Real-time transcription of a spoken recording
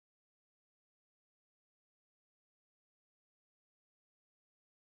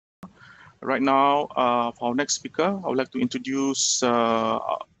Right now, for our next speaker, I would like to introduce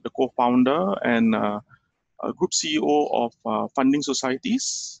the co-founder and Group CEO of Funding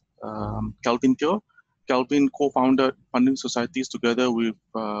Societies, Kelvin Teo. Kelvin co-founded Funding Societies together with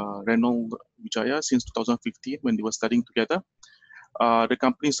Reynold Wijaya since 2015 when they were studying together. The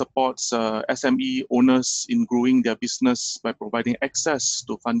company supports SME owners in growing their business by providing access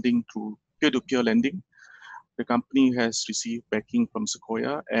to funding through peer-to-peer lending. The company has received backing from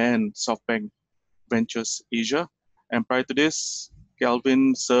Sequoia and SoftBank Ventures Asia. And prior to this,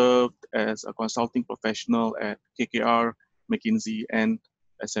 Kelvin served as a consulting professional at KKR, McKinsey, and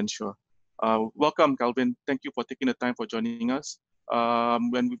Accenture. Welcome, Kelvin. Thank you for taking the time for joining us.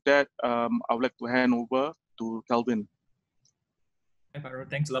 And with that, I would like to hand over to Kelvin. Hi, Byron.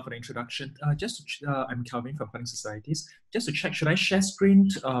 Thanks a lot for the introduction. I'm Kelvin from Funding Societies. Just to check, should I share screen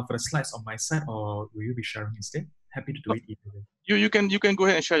for the slides on my side, or will you be sharing instead? Happy to do it either way. You can go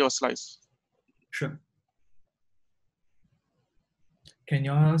ahead and share your slides. Sure. Can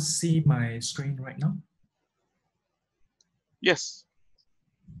you all see my screen right now? Yes.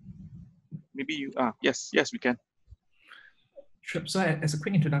 Maybe you yes, we can. Sure. So as a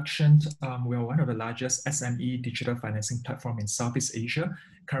quick introduction, we are one of the largest SME digital financing platform in Southeast Asia,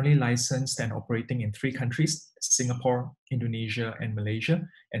 currently licensed and operating in 3 countries, Singapore, Indonesia, and Malaysia,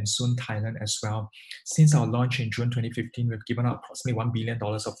 and soon Thailand as well. Since our launch in June 2015, we've given out approximately $1 billion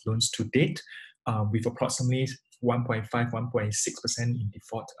of loans to date, with approximately 1.5–1.6% in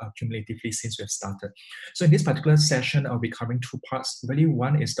default cumulatively since we've started. So in this particular session, I'll be covering 2 parts. Really,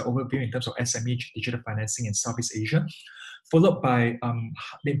 one is the overview in terms of SME digital financing in Southeast Asia, followed by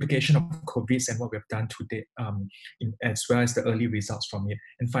the implication of COVID and what we've done to date, as well as the early results from it.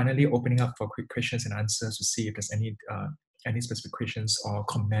 And finally, opening up for quick questions and answers to see if there's any specific questions or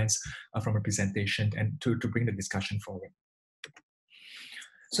comments from a presentation, and to bring the discussion forward.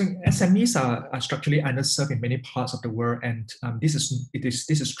 So SMEs are structurally underserved in many parts of the world, and this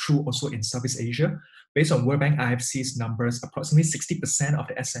is true also in Southeast Asia. Based on World Bank IFC's numbers, approximately 60% of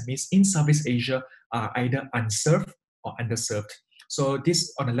the SMEs in Southeast Asia are either unserved or underserved. So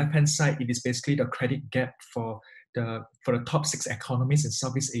this, on the left-hand side, it is basically the credit gap for the top 6 economies in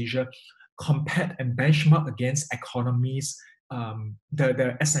Southeast Asia, compared and benchmarked against economies,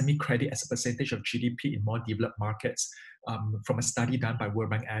 the SME credit as a percentage of GDP in more developed markets, from a study done by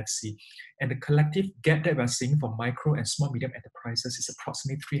World Bank IFC. And the collective gap that we're seeing for micro and small medium enterprises is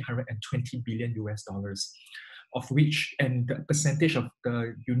approximately $320 billion US, of which, and the percentage of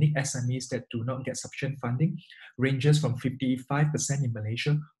the unique SMEs that do not get sufficient funding ranges from 55% in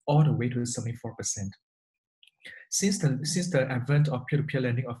Malaysia all the way to 74%. Since the advent of peer-to-peer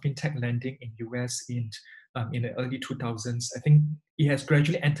lending or fintech lending in US in the early 2000s, I think it has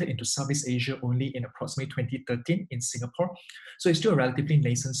gradually entered into Southeast Asia only in approximately 2013 in Singapore. So it's still a relatively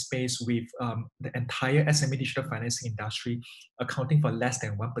nascent space, with the entire SME digital financing industry accounting for less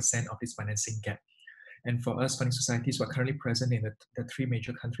than 1% of this financing gap. And for us, Funding Societies, we're currently present in the 3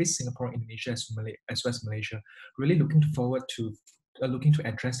 major countries, Singapore, Indonesia, as well as Malaysia, really looking forward to looking to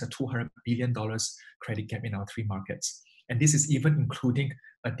address the $200 billion credit gap in our 3 markets. And this is even including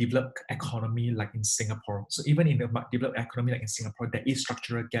a developed economy like in Singapore. So even in the developed economy like in Singapore, there is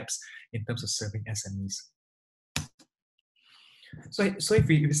structural gaps in terms of serving SMEs. So if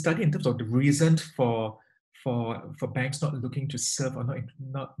we study in terms of the reason for banks not looking to serve or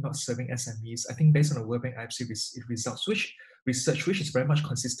not serving SMEs, I think based on the World Bank IFC results, research which is very much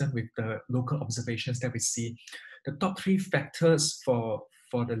consistent with the local observations that we see, the top 3 factors for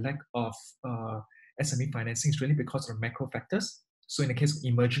the lack of SME financing is really because of macro factors. So in the case of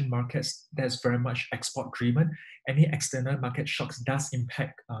emerging markets, that's very much export driven. Any external market shocks does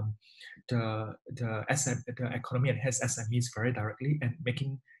impact the economy and hence SMEs very directly, and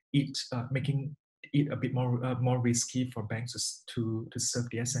making it a bit more risky for banks to serve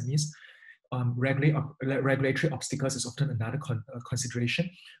the SMEs. Regulatory obstacles is often another consideration.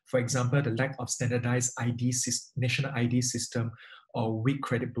 For example, the lack of standardized national ID system, or weak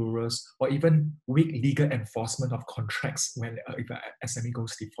credit bureaus, or even weak legal enforcement of contracts when if an SME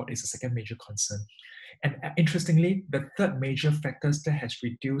goes default is a second major concern. And interestingly, the third major factors that has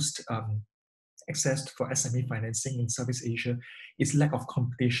reduced access for SME financing in Southeast Asia is lack of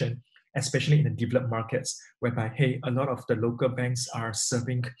competition, especially in the developed markets, whereby, hey, a lot of the local banks are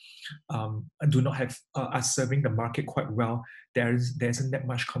serving the market quite well. There isn't that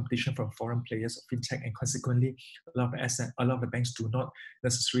much competition from foreign players of fintech, and consequently, a lot of the banks do not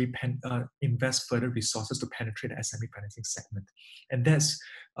necessarily invest further resources to penetrate the SME financing segment. And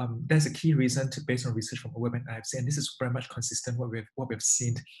that's a key reason based on research from World Bank IFC, and this is very much consistent with what we've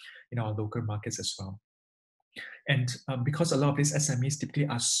seen in our local markets as well. And because a lot of these SMEs typically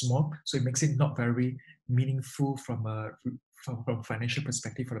are small, so it makes it not very meaningful from a financial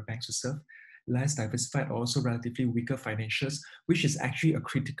perspective for the banks to serve. Less diversified, also relatively weaker financials, which is actually a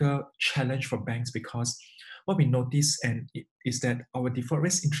critical challenge for banks, because what we notice is that our default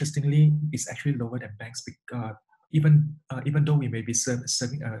risk, interestingly, is actually lower than banks, even though we may be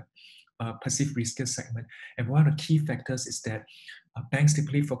serving a perceived riskier segment. And one of the key factors is that banks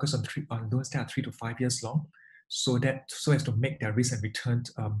typically focus on loans that are 3 to 5 years long, so as to make their risk and return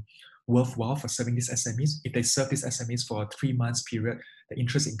worthwhile for serving these SMEs. If they serve these SMEs for a 3 months period, the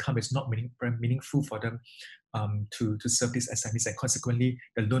interest income is not very meaningful for them to serve these SMEs, and consequently,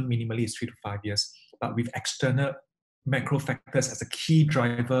 the loan minimally is 3 to 5 years. But with external macro factors as a key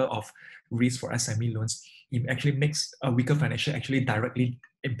driver of risk for SME loans, it actually makes a weaker financial actually directly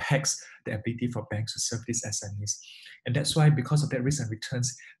impacts the ability for banks to serve these SMEs. And that's why, because of that risk and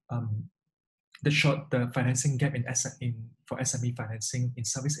returns, the financing gap for SME financing in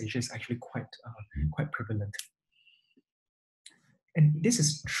Southeast Asia is actually quite prevalent. And this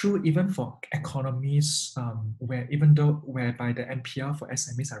is true even for economies whereby the NPL for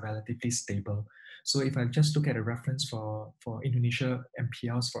SMEs are relatively stable. So if I just look at a reference for Indonesia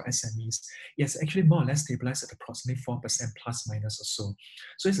NPLs for SMEs, it's actually more or less stabilized at approximately 4% plus minus or so.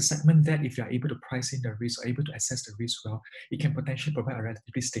 So it's a segment that if you're able to price in the risk or able to assess the risk well, it can potentially provide a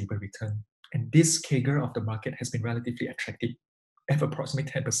relatively stable return. And this CAGR of the market has been relatively attractive at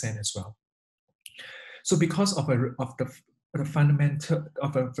approximately 10% as well. So because of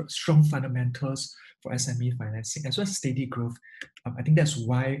strong fundamentals for SME financing as well as steady growth, I think that's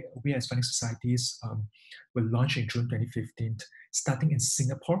why we as funding societies were launched in June 2015, starting in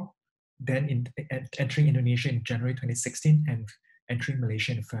Singapore, then entering Indonesia in January 2016, and entering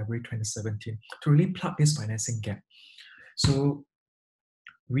Malaysia in February 2017 to really plug this financing gap. So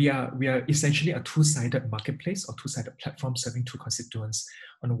we are essentially a two-sided marketplace or two-sided platform serving two constituents.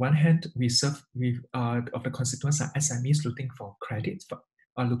 On the one hand, of the constituents are SMEs looking for credit,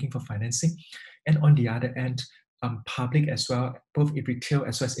 looking for financing, and on the other end, public as well, both retail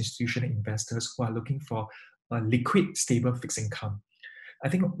as well as institutional investors who are looking for liquid, stable fixed income. I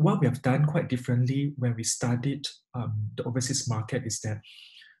think what we have done quite differently when we studied the overseas market is that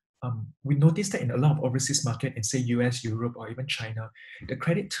we noticed that in a lot of overseas market in say US, Europe, or even China, the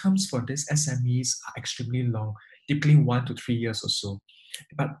credit terms for these SMEs are extremely long, typically 1 to 3 years or so.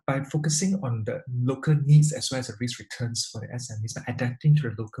 But by focusing on the local needs as well as the risk returns for the SMEs, by adapting to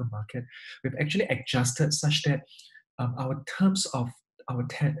the local market, we've actually adjusted such that our terms of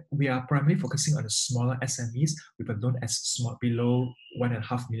we are primarily focusing on the smaller SMEs with a loan as small below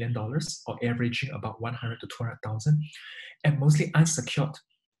 $1.5 million or averaging about 100 to 200,000, and mostly unsecured,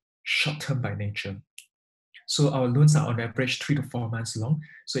 short-term by nature. So our loans are on average 3 to 4 months long.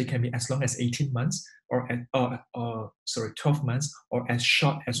 So it can be as long as 18 months or 12 months, or as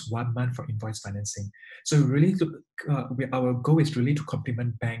short as 1 month for invoice financing. So really, our goal is really to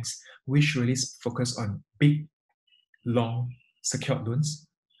complement banks, which really focus on big, long, secured loans.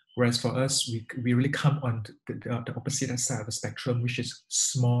 Whereas for us, we really come on the opposite side of the spectrum, which is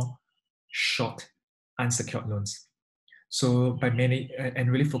small, short, unsecured loans. So and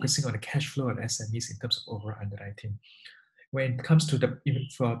really focusing on the cash flow of SMEs in terms of overall underwriting. When it comes to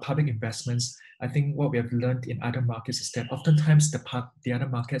for public investments, I think what we have learned in other markets is that oftentimes the other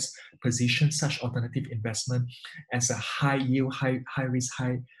markets position such alternative investment as a high yield, high risk,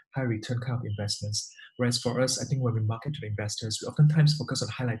 high return kind of investments. Whereas for us, I think when we market to the investors, we oftentimes focus on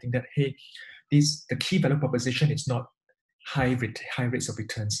highlighting that, hey, the key value proposition is not high rates of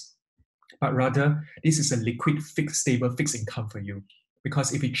returns, but rather this is a liquid, stable fixed income for you.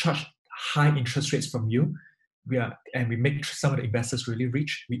 Because if we charge high interest rates from you, we make some of the investors really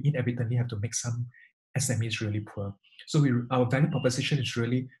rich, we inevitably have to make some SMEs really poor. So our value proposition is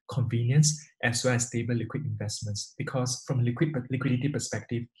really convenience as well as stable liquid investments. Because from a liquidity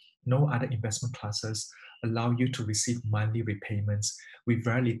perspective, no other investment classes allow you to receive monthly repayments with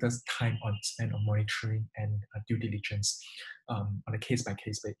very little time spent on monitoring and due diligence on a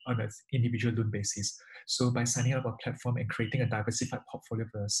case-by-case basis, on an individual loan basis. So by signing up a platform and creating a diversified portfolio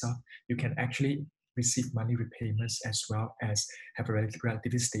for yourself, you can actually receive monthly repayments as well as have a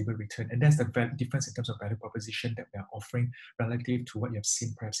relatively stable return. And that's the difference in terms of value proposition that we are offering relative to what you have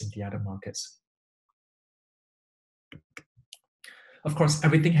seen perhaps in the other markets. Of course,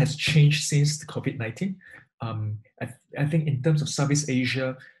 everything has changed since the COVID-19. I think in terms of Southeast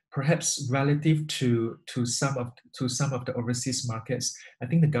Asia, perhaps relative to some of the overseas markets, I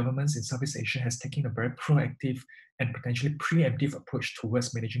think the governments in Southeast Asia has taken a very proactive and potentially preemptive approach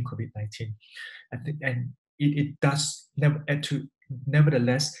towards managing COVID-19. I think, and it does never add to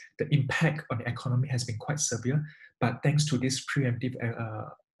nevertheless, the impact on the economy has been quite severe. But thanks to these preemptive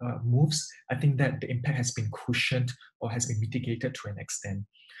moves, I think that the impact has been cushioned or has been mitigated to an extent.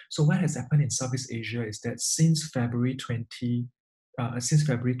 So what has happened in Southeast Asia is that since February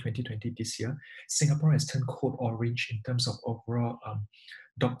 2020 this year, Singapore has turned code orange in terms of overall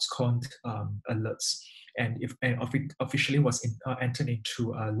DORSCON alerts, and officially was entered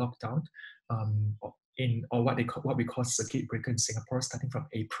into a lockdown what we call circuit breaker in Singapore starting from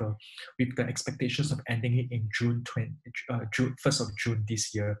April, with the expectations of ending it in first of June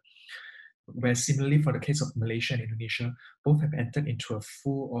this year. Where similarly for the case of Malaysia and Indonesia, both have entered into a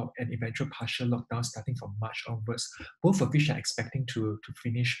full or an eventual partial lockdown starting from March onwards, both of which are expecting to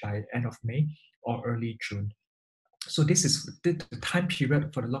finish by end of May or early June. So this is the time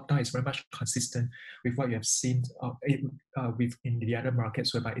period for the lockdown is very much consistent with what you have seen in the other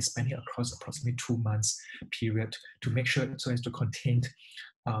markets, whereby it's spanning across approximately 2 months period to make sure so as to contain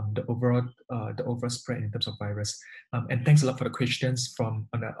the overall spread in terms of virus. And thanks a lot for the questions on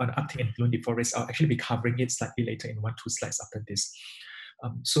the uptick in balloon default rates. I'll actually be covering it slightly later in 1-2 slides after this.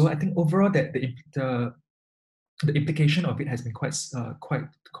 So I think overall that the implication of it has been quite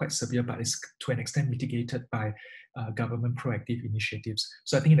severe, but it's to an extent mitigated by government proactive initiatives.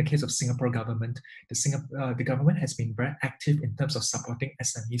 So I think in the case of Singapore government, the government has been very active in terms of supporting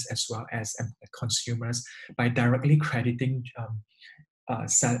SMEs as well as consumers by directly crediting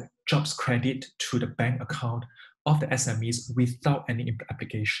jobs credit to the bank account of the SMEs without any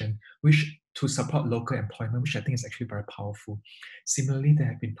application, which to support local employment, which I think is actually very powerful. Similarly, they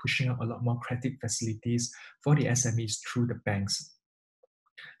have been pushing out a lot more credit facilities for the SMEs through the banks.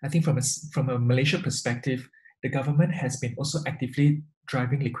 I think from a Malaysia perspective, the government has been also actively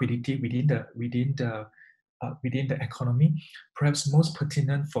driving liquidity within the economy. Perhaps most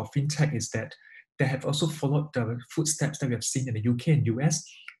pertinent for fintech is that they have also followed the footsteps that we have seen in the UK and US,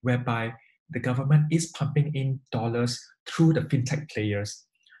 whereby the government is pumping in dollars through the fintech players.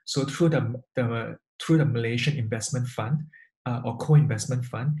 So through the Malaysian Investment Fund or co-investment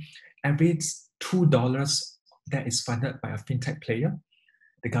fund, every $2 that is funded by a fintech player,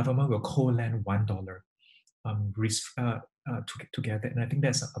 the government will co-lend $1 together. And I think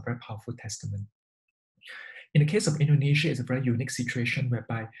that's a very powerful testament. In the case of Indonesia, it's a very unique situation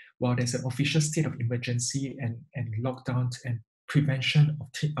whereby while there's an official state of emergency and lockdowns and prevention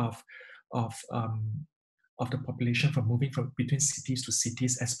of the population from moving from between cities to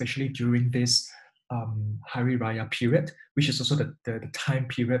cities, especially during this Hari Raya period, which is also the time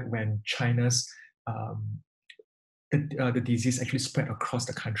period when China's the disease actually spread across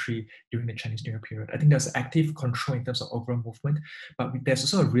the country during the Chinese New Year period. I think there's active control in terms of overall movement, but there's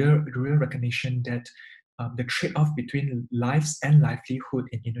also a real recognition that the trade-off between lives and livelihood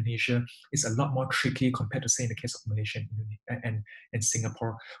in Indonesia is a lot more tricky compared to, say, in the case of Malaysia and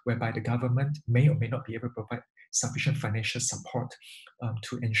Singapore, whereby the government may or may not be able to provide sufficient financial support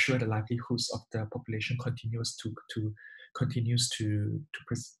to ensure the livelihoods of the population continues to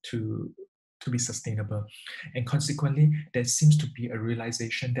be sustainable. And consequently, there seems to be a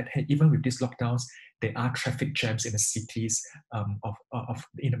realization that, hey, even with these lockdowns, there are traffic jams in the cities,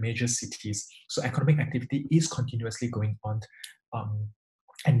 in the major cities. So economic activity is continuously going on.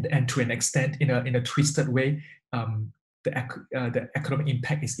 And to an extent, in a twisted way, the economic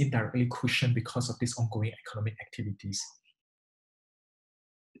impact is indirectly cushioned because of these ongoing economic activities.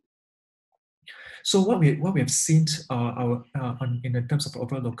 So what we have seen in terms of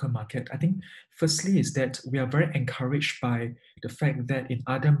overall local market, I think firstly is that we are very encouraged by the fact that in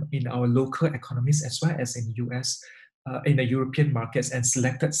our local economies as well as in US, in the European markets and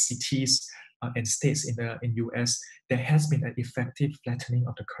selected cities and states in US, there has been an effective flattening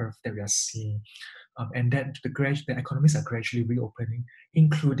of the curve that we are seeing, and that the economies are gradually reopening,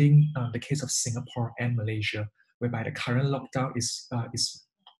 including the case of Singapore and Malaysia, whereby the current lockdown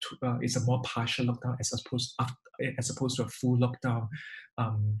is a more partial lockdown as opposed to a full lockdown,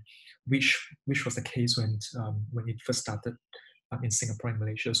 which was the case when it first started in Singapore and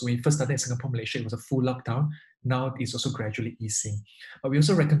Malaysia. So when it first started in Singapore and Malaysia, it was a full lockdown. Now it's also gradually easing. But we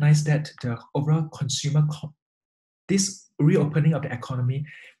also recognize that the overall this reopening of the economy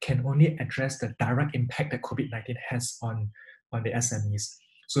can only address the direct impact that COVID-19 has on the SMEs.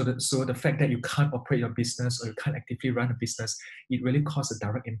 So the fact that you can't operate your business or you can't actively run a business, it really causes a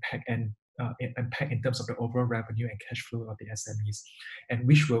direct impact and impact in terms of the overall revenue and cash flow of the SMEs, and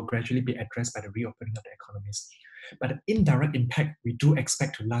which will gradually be addressed by the reopening of the economies. But the indirect impact we do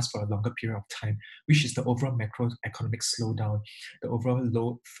expect to last for a longer period of time, which is the overall macroeconomic slowdown, the overall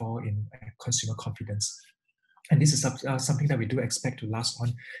low fall in consumer confidence. And this is something that we do expect to last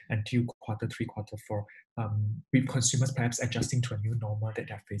on until quarter 3, quarter 4, with consumers perhaps adjusting to a new normal that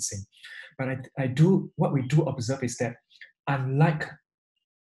they're facing. But what we do observe is that unlike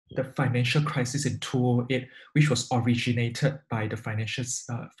the financial crisis in 2008, which was originated by the financial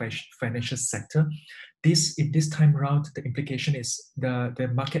sector, in this time around, the implication is the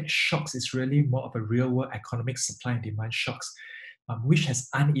market shocks is really more of a real world economic supply and demand shocks, which has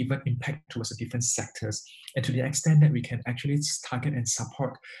uneven impact towards the different sectors. And to the extent that we can actually target and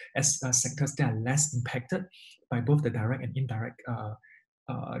support as sectors that are less impacted by both the direct and indirect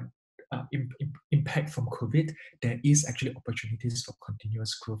impact from COVID, there is actually opportunities for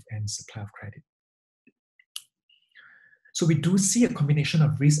continuous growth and supply of credit. So we do see a combination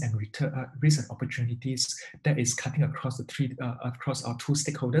of risk and opportunities that is cutting across across our two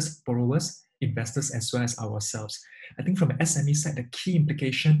stakeholders, borrowers, investors, as well as ourselves. I think from an SME side, the key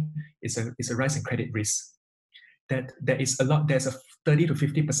implication is a rise in credit risk. That there's a 30 to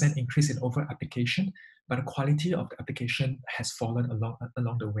 50% increase in overall application, but the quality of the application has fallen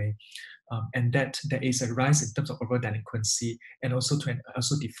along the way, and that there is a rise in terms of overall delinquency and also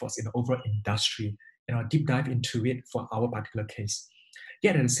defaults in the overall industry. And I'll deep dive into it for our particular case.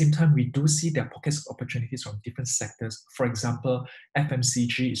 Yet at the same time, we do see there are pockets of opportunities from different sectors. For example,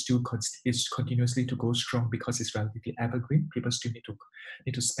 FMCG is continuously to go strong because it's relatively evergreen. People still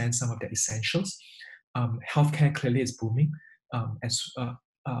need to spend some of their essentials. Healthcare clearly is booming, as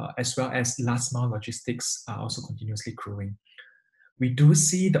well as last mile logistics are also continuously growing. We do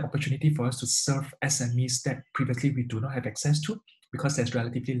see the opportunity for us to serve SMEs that previously we do not have access to because there's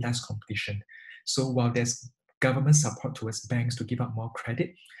relatively less competition. So while there's government support towards banks to give out more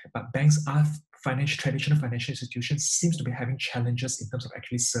credit, but banks are traditional financial institutions seems to be having challenges in terms of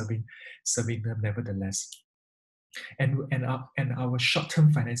actually serving them nevertheless. And our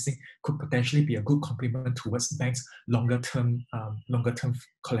short-term financing could potentially be a good complement towards banks' longer-term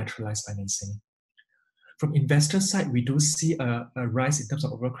collateralized financing. From investor side, we do see a rise in terms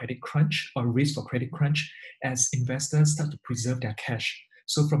of overall credit crunch or risk for credit crunch as investors start to preserve their cash.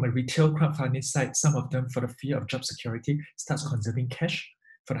 So from a retail crowdfunding side, some of them, for the fear of job security, starts conserving cash.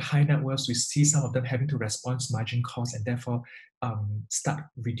 For the high net worths, we see some of them having to respond to margin calls and therefore start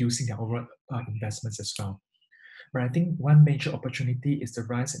reducing their overall investments as well. But I think one major opportunity is the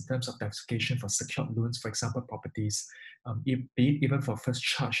rise in terms of diversification for secured loans, for example, properties, be it even for first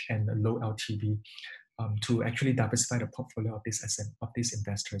charge and low LTV, to actually diversify the portfolio of these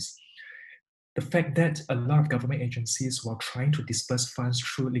investors. The fact that a lot of government agencies were trying to disperse funds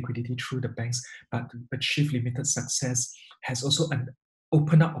through liquidity through the banks, but achieve limited success, has also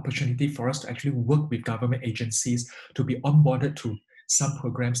opened up opportunity for us to actually work with government agencies to be onboarded to some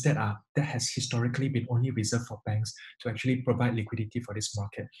programs that has historically been only reserved for banks to actually provide liquidity for this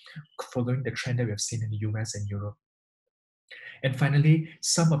market, following the trend that we have seen in the US and Europe. And finally,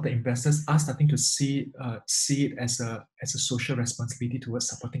 some of the investors are starting to see it as a social responsibility towards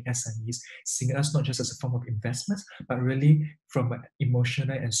supporting SMEs, seeing us not just as a form of investment, but really from an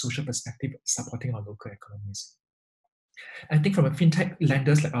emotional and social perspective, supporting our local economies. I think from a fintech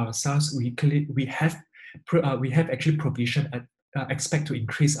lenders like ourselves, we have actually provisioned expect to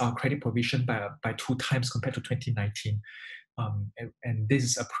increase our credit provision by 2 times compared to 2019. And this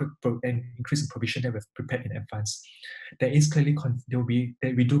is an increase in provision that we've prepared in advance. There is clearly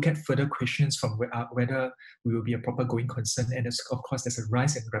we do get further questions from whether we will be a proper going concern, and of course there's a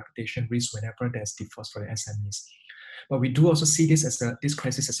rise in reputation risk whenever there's defaults for the SMEs. But we do also see this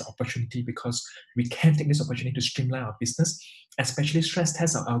crisis as an opportunity because we can take this opportunity to streamline our business, especially stress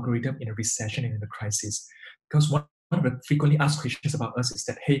test our algorithm in a recession and in a crisis. Because one of the frequently asked questions about us is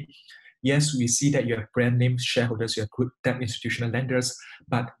that, hey, yes, we see that you have brand name shareholders, you have good debt institutional lenders,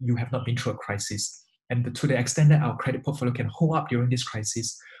 but you have not been through a crisis. And to the extent that our credit portfolio can hold up during this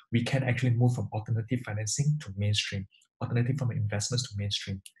crisis, we can actually move from alternative financing to mainstream, alternative from investments to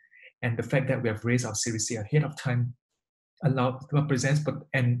mainstream. And the fact that we have raised our Series C ahead of time presents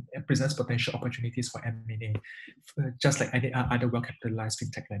potential opportunities for M&A, just like other well-capitalized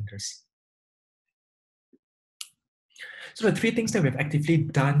fintech lenders. So the 3 things that we've actively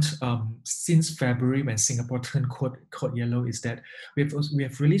done since February when Singapore turned code yellow is that we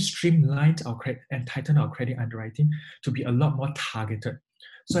have really streamlined our credit and tightened our credit underwriting to be a lot more targeted.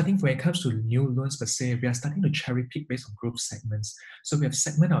 So I think when it comes to new loans per se, we are starting to cherry pick based on growth segments. So we have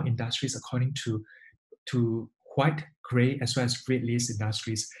segmented our industries according to white, grey, as well as red list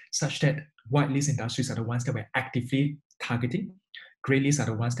industries, such that white list industries are the ones that we're actively targeting. Grey lists are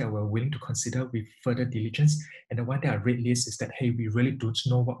the ones that we're willing to consider with further diligence. And the one that are red lists is that, hey, we really don't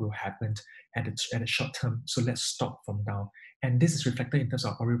know what will happen at the short term. So let's stop from now. And this is reflected in terms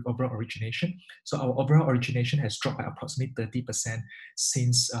of our overall origination. So our overall origination has dropped by approximately 30%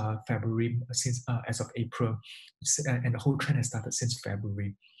 since February, as of April. And the whole trend has started since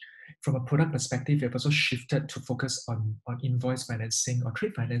February. From a product perspective, we have also shifted to focus on invoice financing or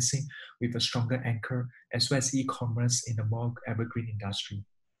trade financing with a stronger anchor, as well as e-commerce in a more evergreen industry.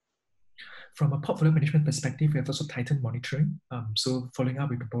 From a portfolio management perspective, we have also tightened monitoring. So following up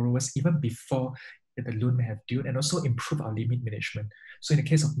with the borrowers even before the loan may have due, and also improve our limit management. So in the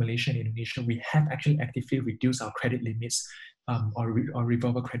case of Malaysia and Indonesia, we have actually actively reduced our credit limits or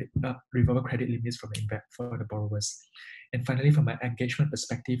revolver credit limits for the borrowers. And finally, from an engagement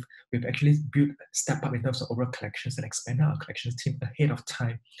perspective, we've actually step up in terms of overall collections and expanded our collections team ahead of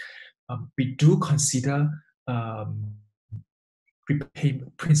time. We do consider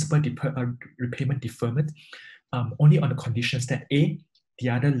repayment deferment only on the conditions that A, the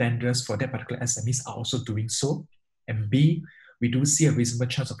other lenders for that particular SMEs are also doing so, and B, we do see a reasonable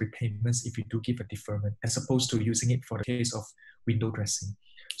chance of repayments if we do give a deferment, as opposed to using it for the case of window dressing.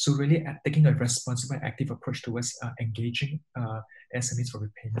 So really taking a responsible and active approach towards engaging SMEs for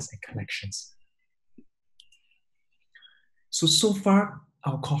repayments and collections. So far,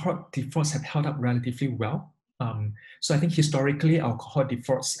 our cohort defaults have held up relatively well. So I think historically, our cohort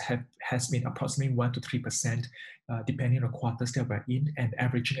defaults has been approximately 1 to 3%, depending on the quarters that we're in, and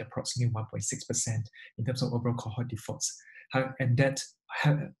averaging approximately 1.6% in terms of overall cohort defaults. And that,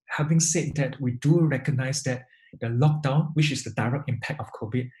 having said that, we do recognize that the lockdown, which is the direct impact of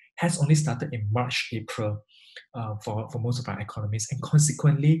COVID, has only started in March, April for most of our economies. And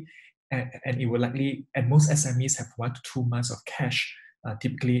consequently, and it will likely, and most SMEs have 1 to 2 months of cash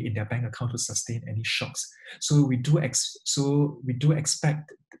typically in their bank account to sustain any shocks. So we do recognize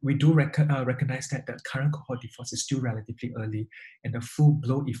that the current cohort defaults is still relatively early, and the full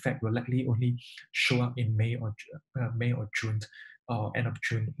blow effect will likely only show up in May or June, or end of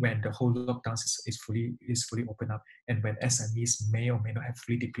June, when the whole lockdown is fully open up, and when SMEs may or may not have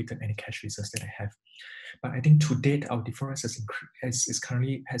fully depleted any cash reserves that they have. But I think to date, our default has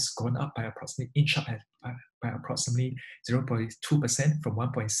gone up by approximately by approximately 0.2% from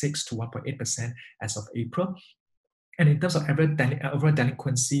 1.6 to 1.8% as of April. And in terms of overall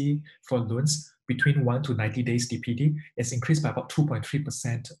delinquency for loans between 1 to 90 days DPD, it's increased by about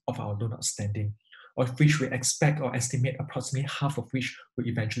 2.3% of our loan outstanding, of which we expect or estimate approximately half of which will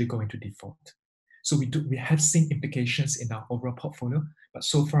eventually go into default. So we have seen implications in our overall portfolio, but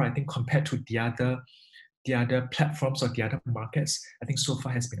so far, I think compared to the other platforms or the other markets, I think so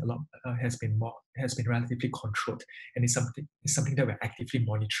far has been relatively controlled, and it's something that we're actively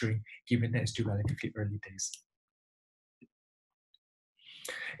monitoring, given that it's still relatively early days.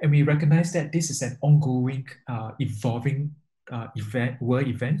 And we recognize that this is an ongoing, evolving world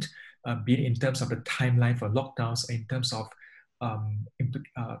event, be it in terms of the timeline for lockdowns, in terms of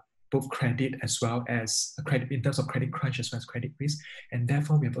both credit as well as in terms of credit crunch as well as credit risk. And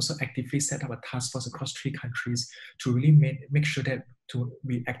therefore, we have also actively set up a task force across 3 countries to really make sure that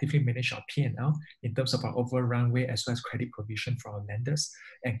we actively manage our P&L in terms of our overall runway as well as credit provision for our lenders,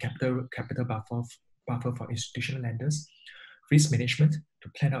 and capital buffer for institutional lenders. Risk management to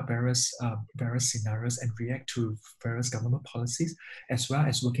plan out various scenarios and react to various government policies, as well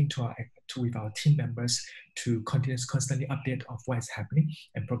as working with our team members to constantly update of what is happening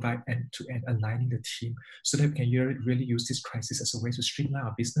and provide and aligning the team so that we can really use this crisis as a way to streamline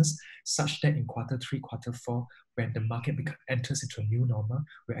our business, such that in quarter 3, quarter 4, when the market enters into a new normal,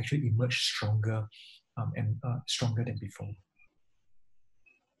 we actually emerge stronger and stronger than before.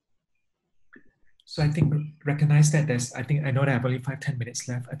 So I think recognize that I know that I have only 5-10 minutes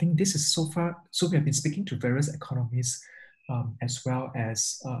left. I think this is so far, so we have been speaking to various economists as well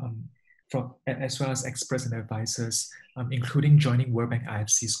as experts and advisors, including joining World Bank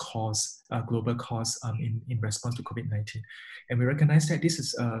IFC's global cause in response to COVID-19. And we recognize that this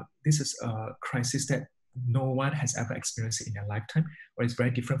is a crisis that no one has ever experienced in their lifetime, or it's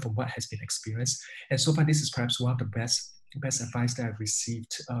very different from what has been experienced. And so far, this is perhaps one of the best advice that I've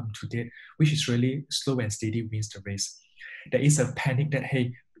received to date, which is really slow and steady wins the race. There is a panic that,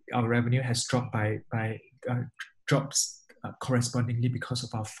 hey, our revenue has dropped drops correspondingly because of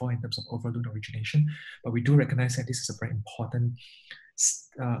our fall in terms of overall loan origination, but we do recognize that this is a very important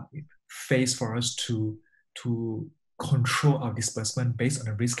phase for us to control our disbursement based on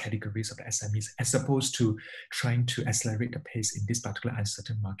the risk categories of the SMEs, as opposed to trying to accelerate the pace in this particular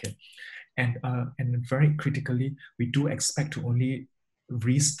uncertain market. And very critically, we do expect to only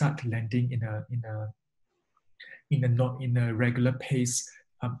restart lending in in a regular pace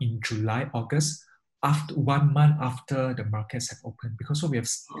in July, August, after 1 month after the markets have opened. Because what we have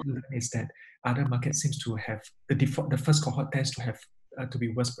learned is that other markets seems to have the first cohort tends to have to be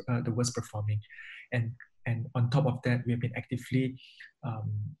the worst performing, and on top of that, we have been actively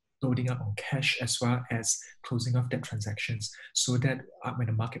loading up on cash as well as closing off debt transactions, so that when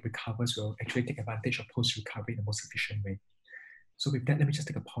the market recovers, we'll actually take advantage of post-recovery in the most efficient way. So with that, let me just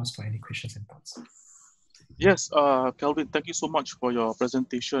take a pause for any questions and thoughts. Yes, Kelvin, thank you so much for your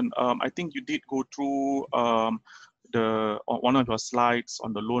presentation. I think you did go through one of your slides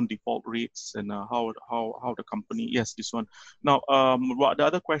on the loan default rates and how the company. Yes, this one. Now, the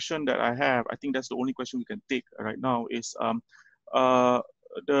other question that I have, I think that's the only question we can take right now, is how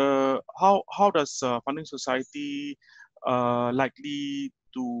does Funding Society likely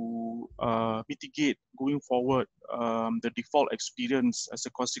to mitigate going forward the default experience as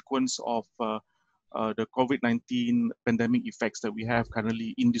a consequence of the COVID-19 pandemic effects that we have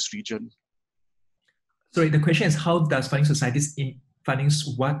currently in this region? Sorry, the question is, how does Funding Society's funding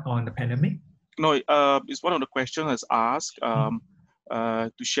what on the pandemic? No, it's one of the questions that's asked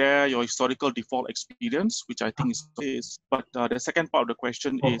to share your historical default experience, which I think is. But the second part of the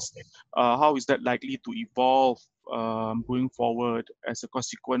question is, how is that likely to evolve going forward as a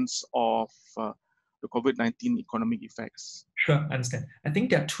consequence of the COVID-19 economic effects? Sure, I understand. I think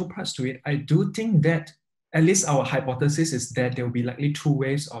there are two parts to it. I do think that, at least our hypothesis is that there will be likely two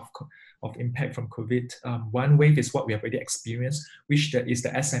waves of impact from COVID. One wave is what we have already experienced, which is the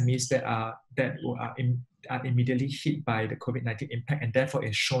SMEs that are immediately hit by the COVID-19 impact, and therefore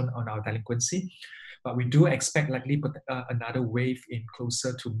is shown on our delinquency. But we do expect likely another wave in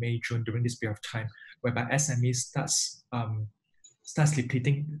closer to May, June during this period of time, whereby SMEs starts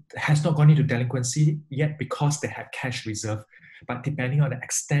depleting, has not gone into delinquency yet because they have cash reserve. But depending on the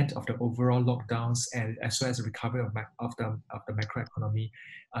extent of the overall lockdowns and as well as the recovery of the macroeconomy,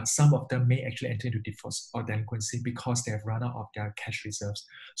 some of them may actually enter into default or delinquency because they have run out of their cash reserves.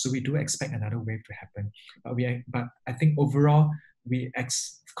 So we do expect another wave to happen. But I think overall,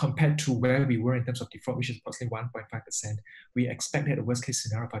 compared to where we were in terms of default, which is approximately 1.5%, we expect that the worst case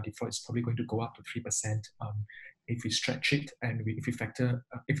scenario of our default is probably going to go up to 3%. If we stretch it and if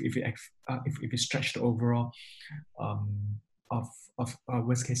we stretch the overall of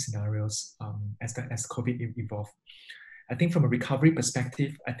worst case scenarios as COVID evolve. I think from a recovery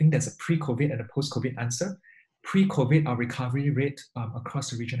perspective, I think there's a pre-COVID and a post-COVID answer. Pre-COVID, our recovery rate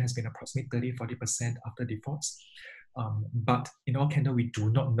across the region has been approximately 30-40% after defaults. But in all candor, we do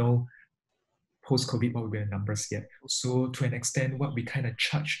not know post-COVID what will be the numbers yet. So to an extent, what we kind of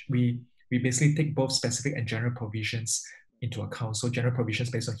charge, we basically take both specific and general provisions into account. So general provisions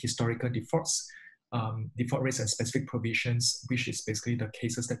based on historical defaults, default rates, and specific provisions, which is basically the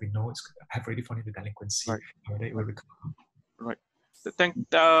cases that we know have already fallen into delinquency. Right.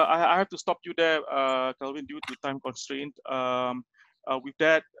 I have to stop you there, Kelvin, due to time constraint. With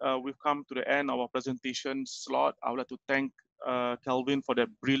that, we've come to the end of our presentation slot. I would like to thank Kelvin for that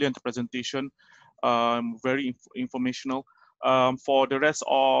brilliant presentation, very informational. For the rest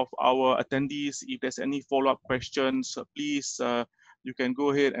of our attendees, if there's any follow-up questions, please, you can go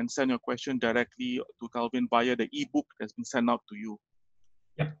ahead and send your question directly to Kelvin via the ebook that's been sent out to you.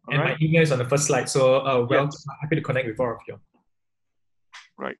 Yeah, and my email is on the first slide, so happy to connect with all of you.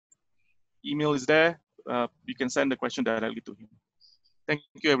 Right. Email is there. You can send the question directly to him. Thank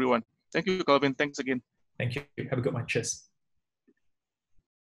you, everyone. Thank you, Kelvin. Thanks again. Thank you. Have a good one. Cheers.